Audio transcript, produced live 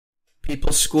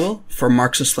People's School for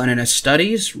Marxist-Leninist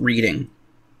Studies reading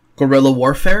Guerrilla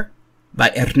Warfare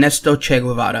by Ernesto Che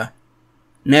Guevara.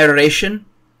 Narration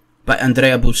by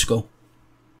Andrea Busco.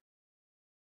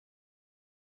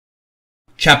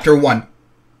 Chapter 1.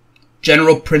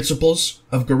 General Principles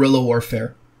of Guerrilla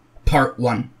Warfare. Part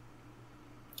 1.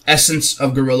 Essence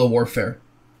of Guerrilla Warfare.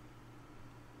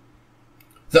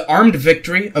 The armed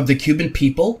victory of the Cuban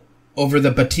people over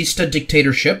the Batista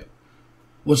dictatorship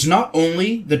was not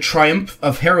only the triumph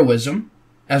of heroism,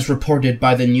 as reported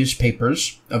by the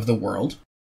newspapers of the world,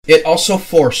 it also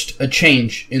forced a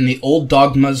change in the old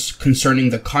dogmas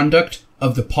concerning the conduct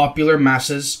of the popular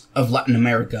masses of Latin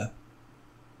America.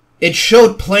 It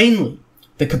showed plainly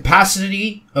the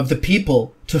capacity of the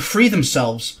people to free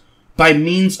themselves by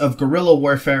means of guerrilla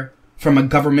warfare from a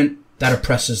government that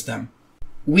oppresses them.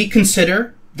 We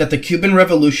consider that the Cuban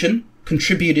Revolution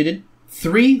contributed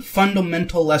 3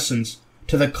 fundamental lessons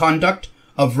to the conduct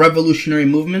of revolutionary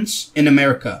movements in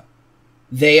America.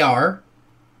 They are: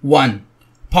 1.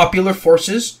 Popular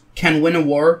forces can win a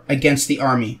war against the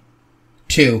army.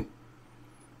 2.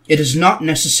 It is not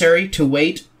necessary to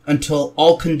wait until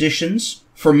all conditions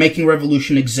for making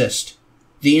revolution exist.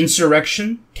 The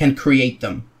insurrection can create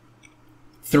them.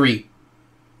 3.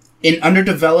 In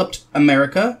underdeveloped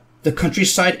America, the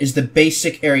countryside is the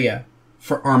basic area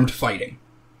for armed fighting.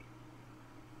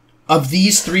 Of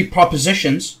these 3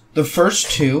 propositions, the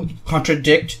first 2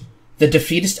 contradict the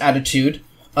defeatist attitude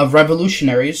of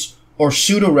revolutionaries or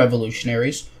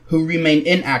pseudo-revolutionaries who remain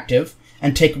inactive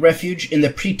and take refuge in the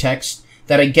pretext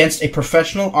that against a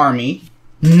professional army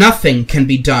nothing can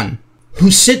be done,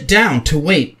 who sit down to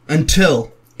wait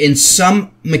until, in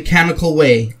some mechanical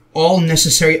way, all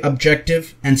necessary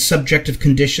objective and subjective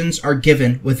conditions are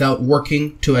given without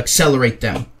working to accelerate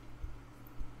them.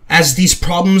 As these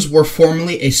problems were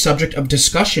formerly a subject of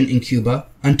discussion in Cuba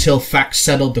until facts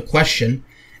settled the question,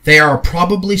 they are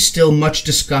probably still much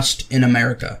discussed in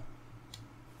America.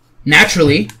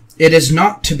 Naturally, it is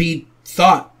not to be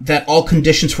thought that all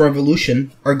conditions for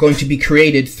revolution are going to be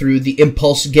created through the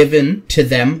impulse given to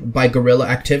them by guerrilla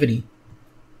activity.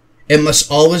 It must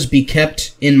always be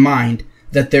kept in mind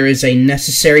that there is a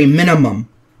necessary minimum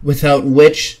without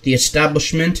which the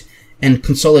establishment and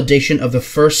consolidation of the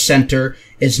first center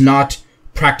is not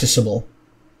practicable.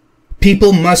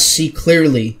 People must see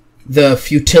clearly the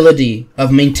futility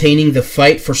of maintaining the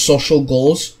fight for social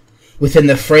goals within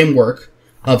the framework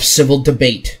of civil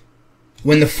debate.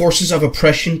 When the forces of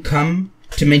oppression come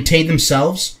to maintain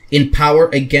themselves in power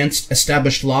against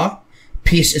established law,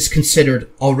 peace is considered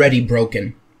already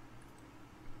broken.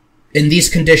 In these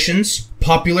conditions,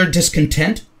 popular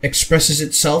discontent expresses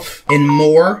itself in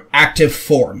more active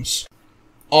forms.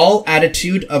 All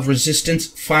attitude of resistance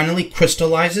finally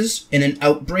crystallizes in an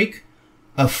outbreak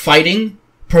of fighting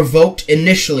provoked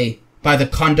initially by the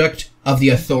conduct of the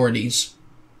authorities.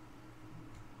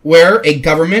 Where a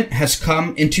government has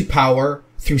come into power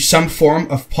through some form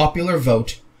of popular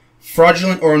vote,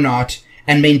 fraudulent or not,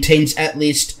 and maintains at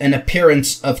least an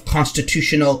appearance of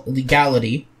constitutional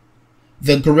legality,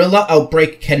 the guerrilla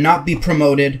outbreak cannot be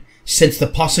promoted since the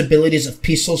possibilities of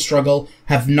peaceful struggle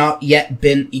have not yet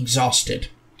been exhausted.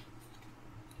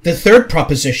 The third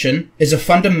proposition is a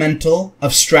fundamental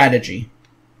of strategy.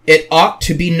 It ought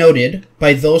to be noted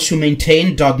by those who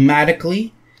maintain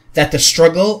dogmatically that the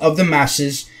struggle of the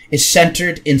masses is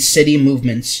centered in city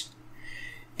movements,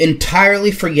 entirely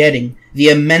forgetting the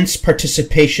immense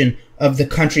participation of the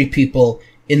country people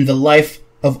in the life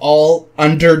of all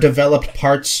underdeveloped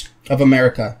parts of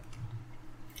America.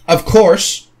 Of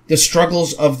course, the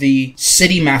struggles of the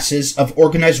city masses of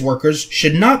organized workers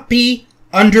should not be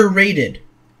underrated,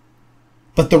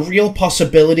 but the real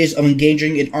possibilities of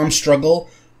engaging in armed struggle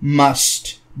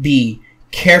must be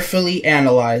carefully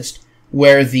analyzed,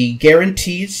 where the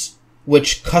guarantees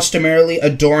which customarily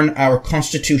adorn our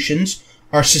constitutions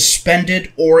are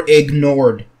suspended or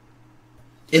ignored.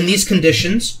 In these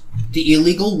conditions, the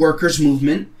illegal workers'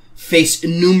 movement face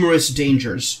numerous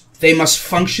dangers. They must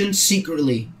function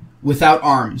secretly, without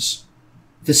arms.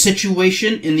 The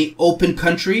situation in the open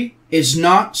country is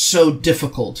not so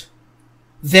difficult.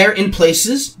 There, in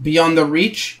places beyond the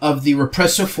reach of the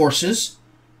repressive forces,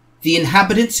 the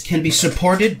inhabitants can be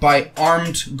supported by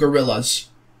armed guerrillas.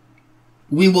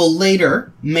 We will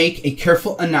later make a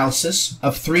careful analysis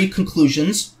of 3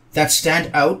 conclusions that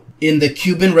stand out in the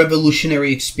Cuban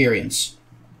revolutionary experience.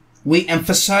 We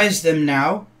emphasize them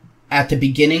now at the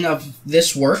beginning of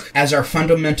this work as our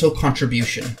fundamental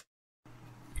contribution.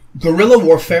 Guerrilla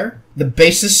warfare, the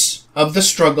basis of the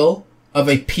struggle of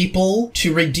a people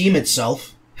to redeem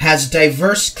itself, has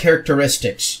diverse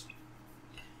characteristics.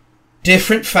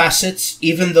 different facets,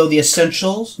 even though the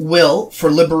essential will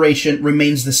for liberation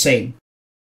remains the same.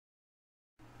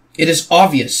 It is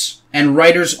obvious, and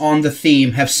writers on the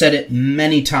theme have said it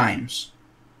many times,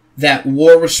 that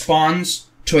war responds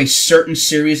to a certain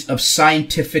series of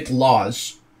scientific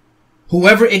laws.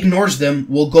 Whoever ignores them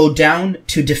will go down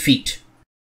to defeat.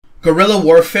 Guerrilla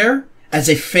warfare, as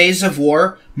a phase of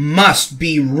war, must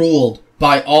be ruled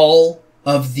by all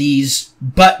of these,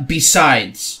 but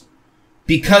besides,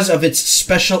 because of its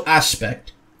special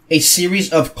aspect, a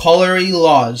series of corollary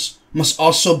laws must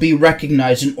also be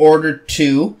recognized in order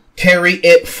to carry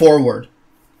it forward.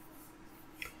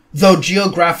 Though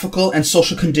geographical and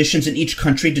social conditions in each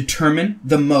country determine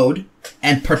the mode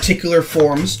and particular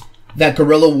forms that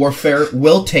guerrilla warfare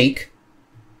will take,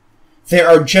 there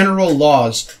are general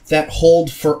laws that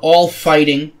hold for all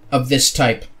fighting of this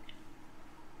type.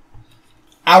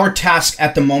 Our task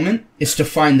at the moment is to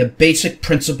find the basic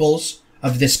principles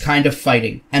of this kind of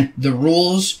fighting and the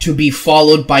rules to be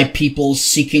followed by peoples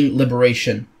seeking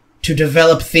liberation, to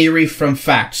develop theory from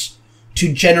facts,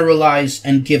 to generalize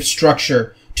and give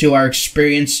structure to our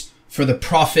experience for the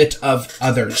profit of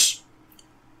others.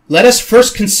 Let us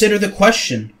first consider the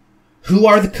question, who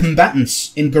are the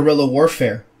combatants in guerrilla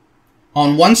warfare?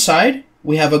 On one side,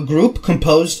 we have a group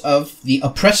composed of the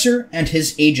oppressor and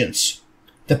his agents,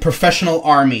 the professional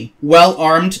army, well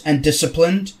armed and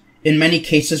disciplined, in many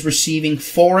cases receiving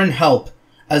foreign help,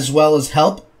 as well as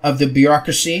help of the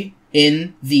bureaucracy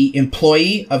in the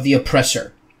employee of the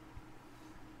oppressor.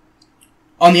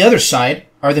 On the other side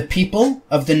are the people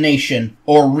of the nation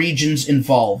or regions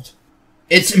involved.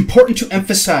 It's important to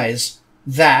emphasize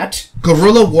that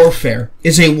guerrilla warfare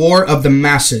is a war of the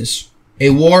masses, a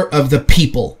war of the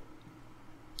people.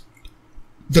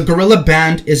 The guerrilla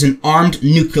band is an armed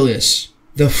nucleus,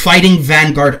 the fighting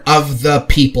vanguard of the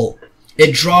people.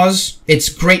 It draws its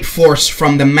great force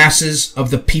from the masses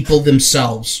of the people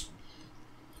themselves.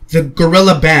 The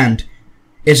guerrilla band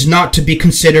is not to be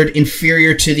considered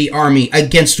inferior to the army,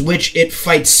 against which it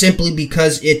fights simply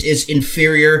because it is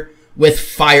inferior with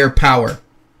firepower.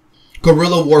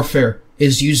 Guerrilla warfare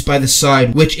is used by the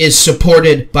side which is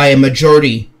supported by a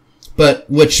majority, but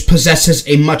which possesses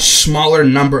a much smaller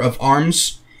number of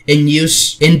arms in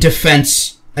use in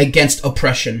defense against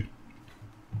oppression.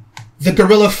 The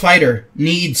guerrilla fighter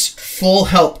needs full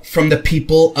help from the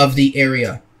people of the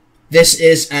area. This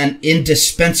is an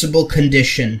indispensable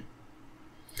condition.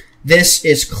 This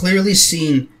is clearly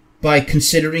seen by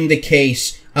considering the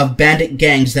case of bandit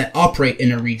gangs that operate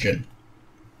in a region.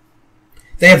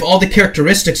 They have all the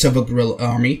characteristics of a guerrilla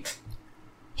army: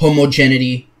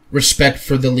 homogeneity, respect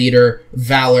for the leader,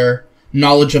 valor,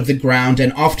 knowledge of the ground,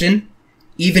 and often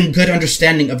even good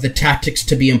understanding of the tactics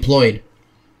to be employed.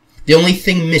 The only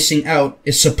thing missing out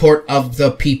is support of the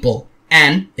people,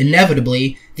 and,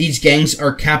 inevitably, these gangs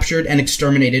are captured and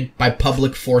exterminated by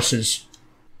public forces.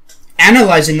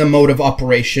 Analyzing the mode of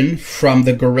operation from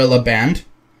the guerrilla band,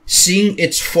 seeing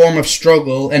its form of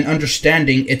struggle and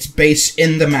understanding its base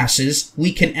in the masses,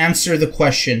 we can answer the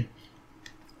question,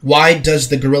 why does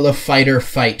the guerrilla fighter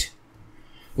fight?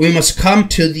 We must come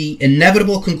to the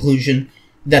inevitable conclusion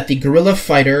that the guerrilla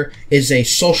fighter is a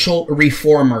social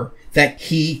reformer, that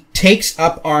he takes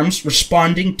up arms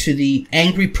responding to the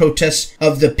angry protests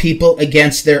of the people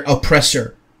against their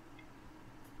oppressor,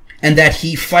 and that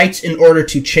he fights in order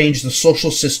to change the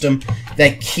social system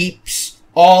that keeps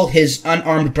all his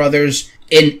unarmed brothers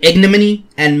in ignominy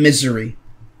and misery.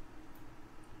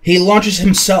 He launches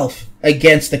himself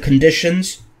against the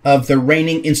conditions of the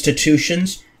reigning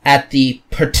institutions at the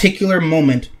particular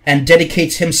moment and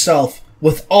dedicates himself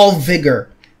with all vigor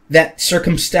that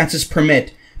circumstances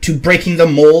permit to breaking the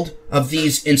mold of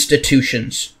these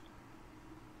institutions.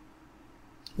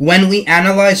 When we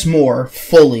analyze more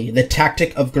fully the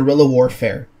tactic of guerrilla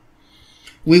warfare,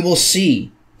 we will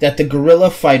see that the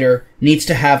guerrilla fighter needs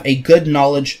to have a good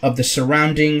knowledge of the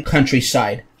surrounding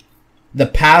countryside, the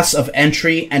paths of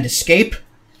entry and escape,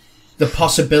 the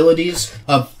possibilities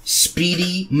of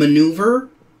speedy maneuver,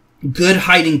 good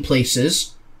hiding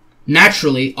places.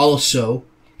 Naturally, also,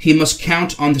 he must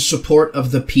count on the support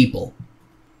of the people.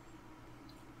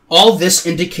 All this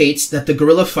indicates that the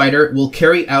guerrilla fighter will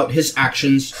carry out his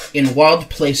actions in wild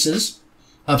places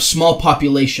of small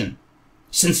population.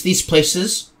 Since these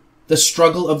places, the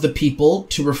struggle of the people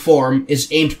to reform is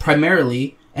aimed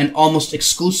primarily and almost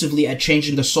exclusively at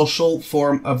changing the social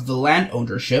form of the land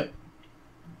ownership,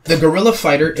 the guerrilla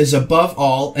fighter is above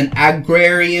all an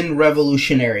agrarian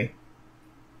revolutionary.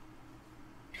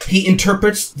 He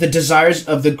interprets the desires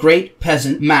of the great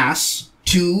peasant mass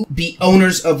to be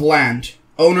owners of land,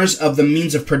 owners of the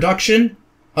means of production,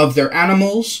 of their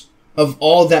animals, of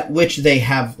all that which they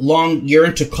have long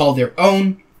yearned to call their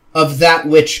own, of that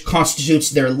which constitutes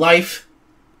their life,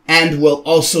 and will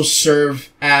also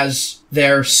serve as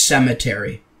their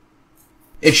cemetery.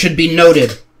 It should be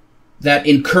noted that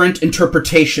in current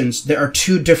interpretations there are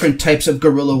two different types of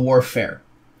guerrilla warfare,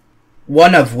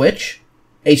 one of which,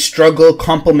 a struggle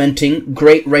complementing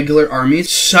great regular armies,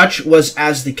 such was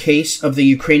as the case of the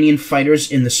Ukrainian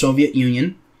fighters in the Soviet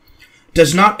Union,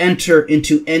 does not enter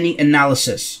into any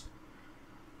analysis.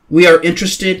 We are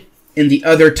interested in the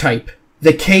other type,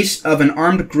 the case of an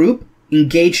armed group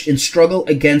engaged in struggle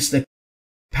against the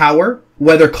power,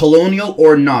 whether colonial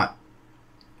or not,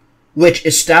 which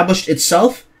established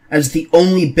itself as the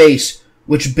only base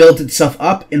which built itself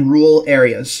up in rural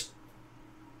areas.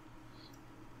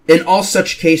 In all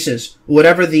such cases,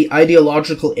 whatever the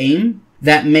ideological aim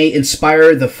that may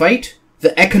inspire the fight,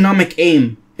 the economic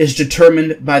aim is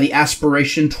determined by the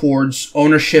aspiration towards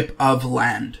ownership of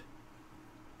land.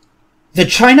 The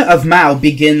China of Mao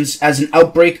begins as an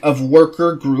outbreak of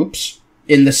worker groups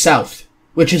in the South,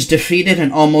 which is defeated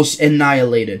and almost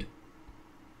annihilated.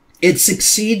 It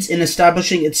succeeds in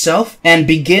establishing itself and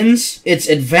begins its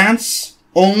advance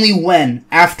only when,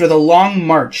 after the long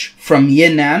march from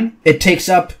Yunnan, it takes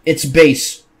up its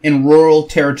base in rural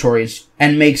territories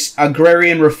and makes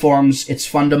agrarian reforms its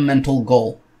fundamental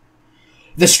goal.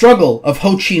 The struggle of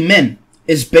Ho Chi Minh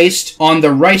is based on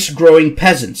the rice-growing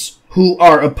peasants who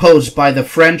are opposed by the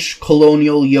French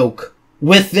colonial yoke.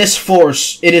 With this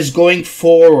force, it is going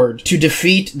forward to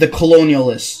defeat the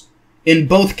colonialists. In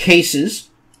both cases,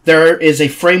 there is a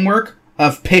framework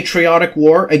of patriotic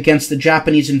war against the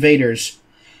Japanese invaders,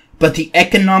 but the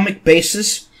economic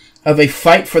basis of a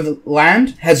fight for the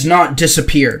land has not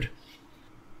disappeared.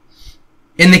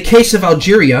 In the case of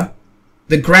Algeria,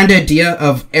 the grand idea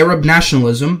of Arab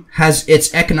nationalism has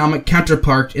its economic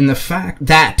counterpart in the fact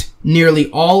that nearly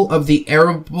all of the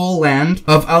arable land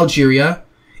of Algeria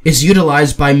is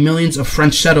utilized by millions of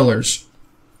French settlers.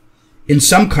 In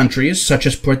some countries, such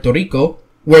as Puerto Rico,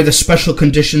 where the special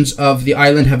conditions of the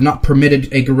island have not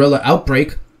permitted a guerrilla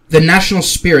outbreak, the national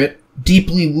spirit,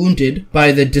 deeply wounded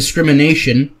by the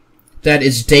discrimination that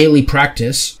is daily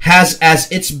practice, has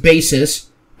as its basis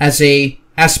as a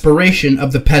aspiration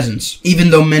of the peasants, even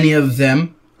though many of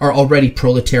them are already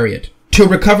proletariat, to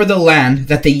recover the land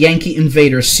that the Yankee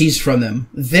invaders seized from them.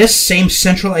 This same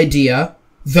central idea,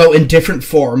 though in different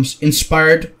forms,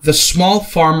 inspired the small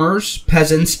farmers,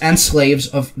 peasants, and slaves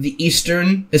of the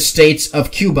eastern estates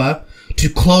of Cuba to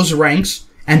close ranks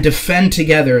and defend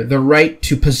together the right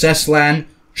to possess land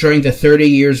during the 30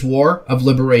 Years' War of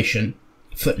Liberation.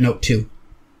 Footnote 2.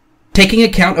 Taking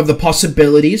account of the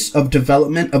possibilities of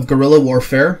development of guerrilla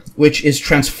warfare, which is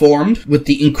transformed with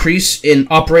the increase in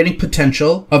operating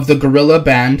potential of the guerrilla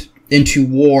band into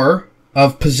war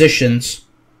of positions,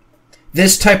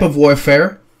 this type of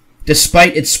warfare,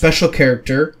 despite its special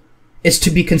character, is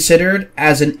to be considered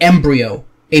as an embryo,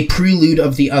 a prelude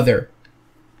of the other.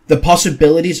 The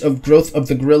possibilities of growth of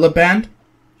the guerrilla band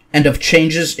and of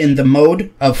changes in the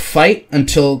mode of fight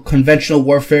until conventional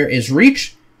warfare is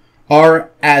reached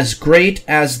are as great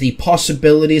as the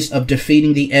possibilities of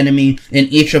defeating the enemy in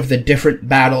each of the different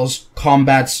battles,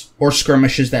 combats, or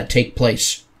skirmishes that take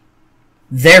place.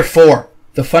 Therefore,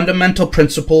 the fundamental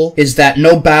principle is that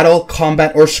no battle,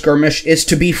 combat, or skirmish is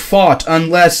to be fought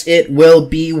unless it will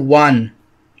be won.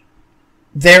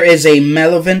 There is a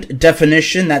malevolent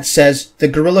definition that says the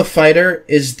guerrilla fighter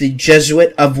is the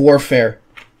Jesuit of warfare.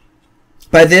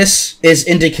 By this is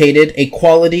indicated a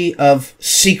quality of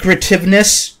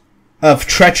secretiveness, of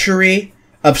treachery,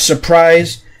 of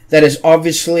surprise that is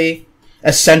obviously an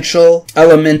essential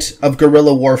element of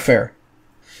guerrilla warfare.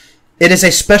 It is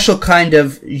a special kind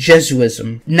of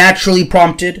Jesuism, naturally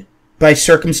prompted by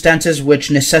circumstances which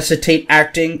necessitate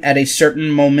acting at a certain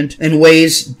moment in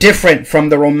ways different from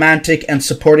the romantic and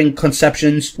supporting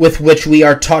conceptions with which we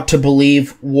are taught to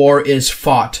believe war is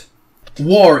fought.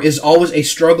 War is always a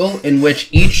struggle in which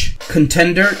each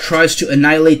contender tries to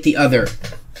annihilate the other.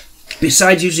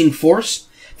 Besides using force,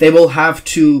 they will have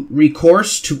to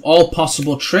recourse to all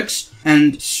possible tricks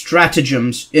and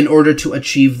stratagems in order to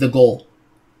achieve the goal.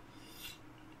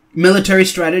 Military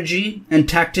strategy and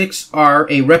tactics are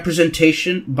a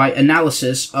representation by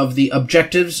analysis of the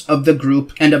objectives of the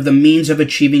group and of the means of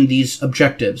achieving these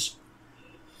objectives.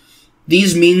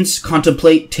 These means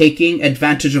contemplate taking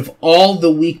advantage of all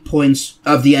the weak points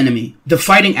of the enemy. The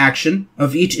fighting action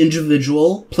of each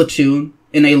individual platoon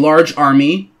in a large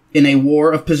army in a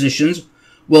war of positions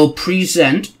will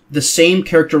present the same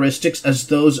characteristics as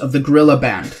those of the guerrilla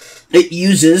band. It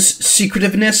uses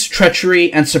secretiveness,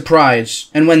 treachery, and surprise,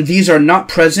 and when these are not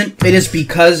present, it is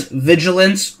because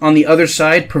vigilance on the other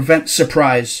side prevents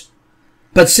surprise.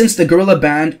 But since the guerrilla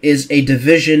band is a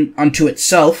division unto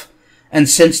itself, and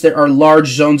since there are large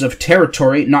zones of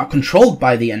territory not controlled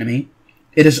by the enemy,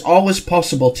 it is always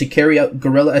possible to carry out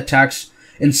guerrilla attacks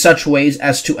in such ways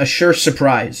as to assure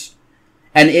surprise,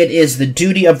 and it is the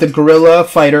duty of the guerrilla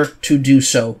fighter to do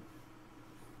so.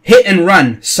 Hit and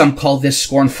run, some call this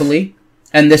scornfully,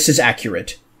 and this is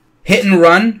accurate. Hit and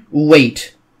run,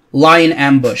 wait, lie in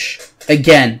ambush.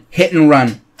 Again, hit and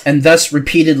run, and thus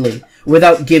repeatedly,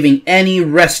 without giving any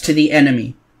rest to the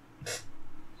enemy.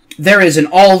 There is in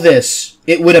all this,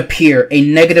 it would appear, a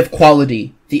negative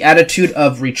quality, the attitude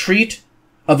of retreat,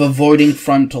 of avoiding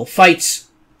frontal fights.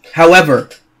 However,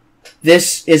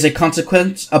 this is a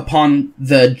consequence upon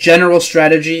the general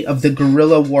strategy of the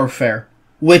guerrilla warfare,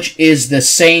 which is the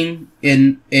same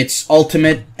in its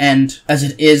ultimate end as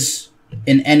it is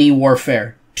in any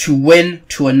warfare, to win,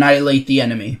 to annihilate the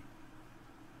enemy.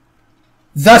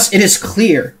 Thus, it is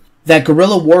clear that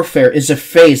guerrilla warfare is a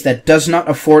phase that does not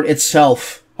afford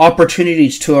itself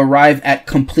opportunities to arrive at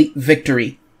complete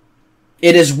victory.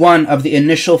 It is one of the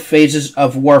initial phases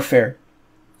of warfare,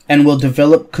 and will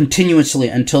develop continuously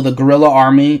until the guerrilla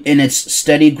army, in its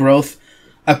steady growth,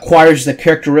 acquires the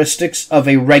characteristics of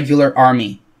a regular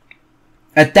army.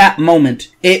 At that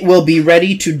moment, it will be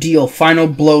ready to deal final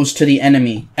blows to the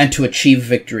enemy and to achieve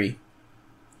victory.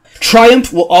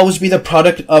 Triumph will always be the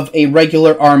product of a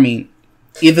regular army,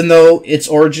 even though its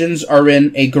origins are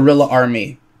in a guerrilla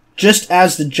army. Just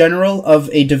as the general of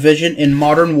a division in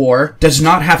modern war does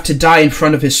not have to die in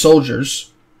front of his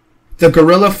soldiers, the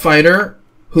guerrilla fighter,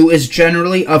 who is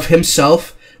generally of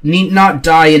himself, need not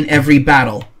die in every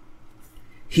battle.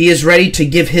 He is ready to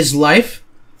give his life,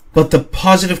 but the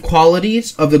positive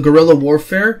qualities of the guerrilla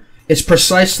warfare is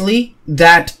precisely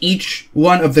that each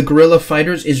one of the guerrilla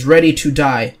fighters is ready to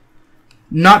die,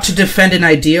 not to defend an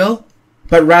ideal,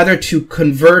 but rather to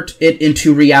convert it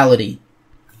into reality.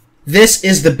 This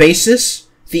is the basis,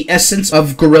 the essence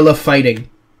of guerrilla fighting.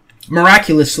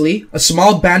 Miraculously, a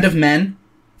small band of men,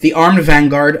 the armed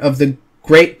vanguard of the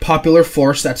great popular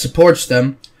force that supports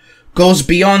them, goes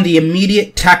beyond the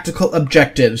immediate tactical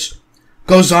objectives,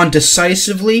 goes on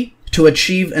decisively to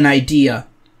achieve an idea,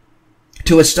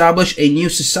 to establish a new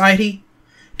society,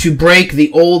 to break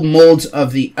the old molds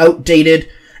of the outdated,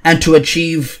 and to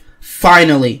achieve,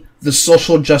 finally, the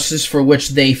social justice for which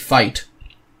they fight.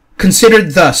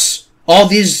 Considered thus, all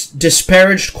these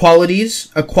disparaged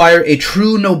qualities acquire a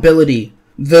true nobility,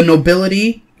 the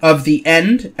nobility of the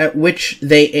end at which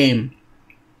they aim.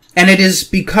 And it has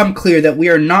become clear that we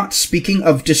are not speaking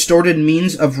of distorted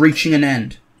means of reaching an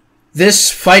end.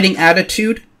 This fighting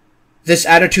attitude, this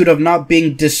attitude of not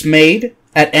being dismayed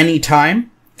at any time,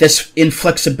 this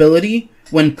inflexibility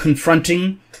when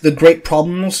confronting the great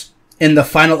problems in the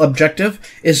final objective,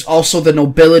 is also the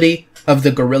nobility of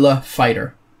the guerrilla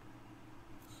fighter.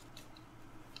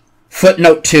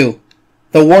 Footnote 2.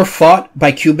 The war fought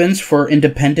by Cubans for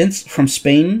independence from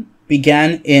Spain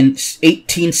began in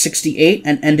 1868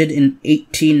 and ended in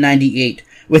 1898,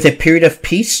 with a period of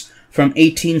peace from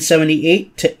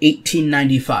 1878 to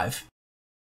 1895.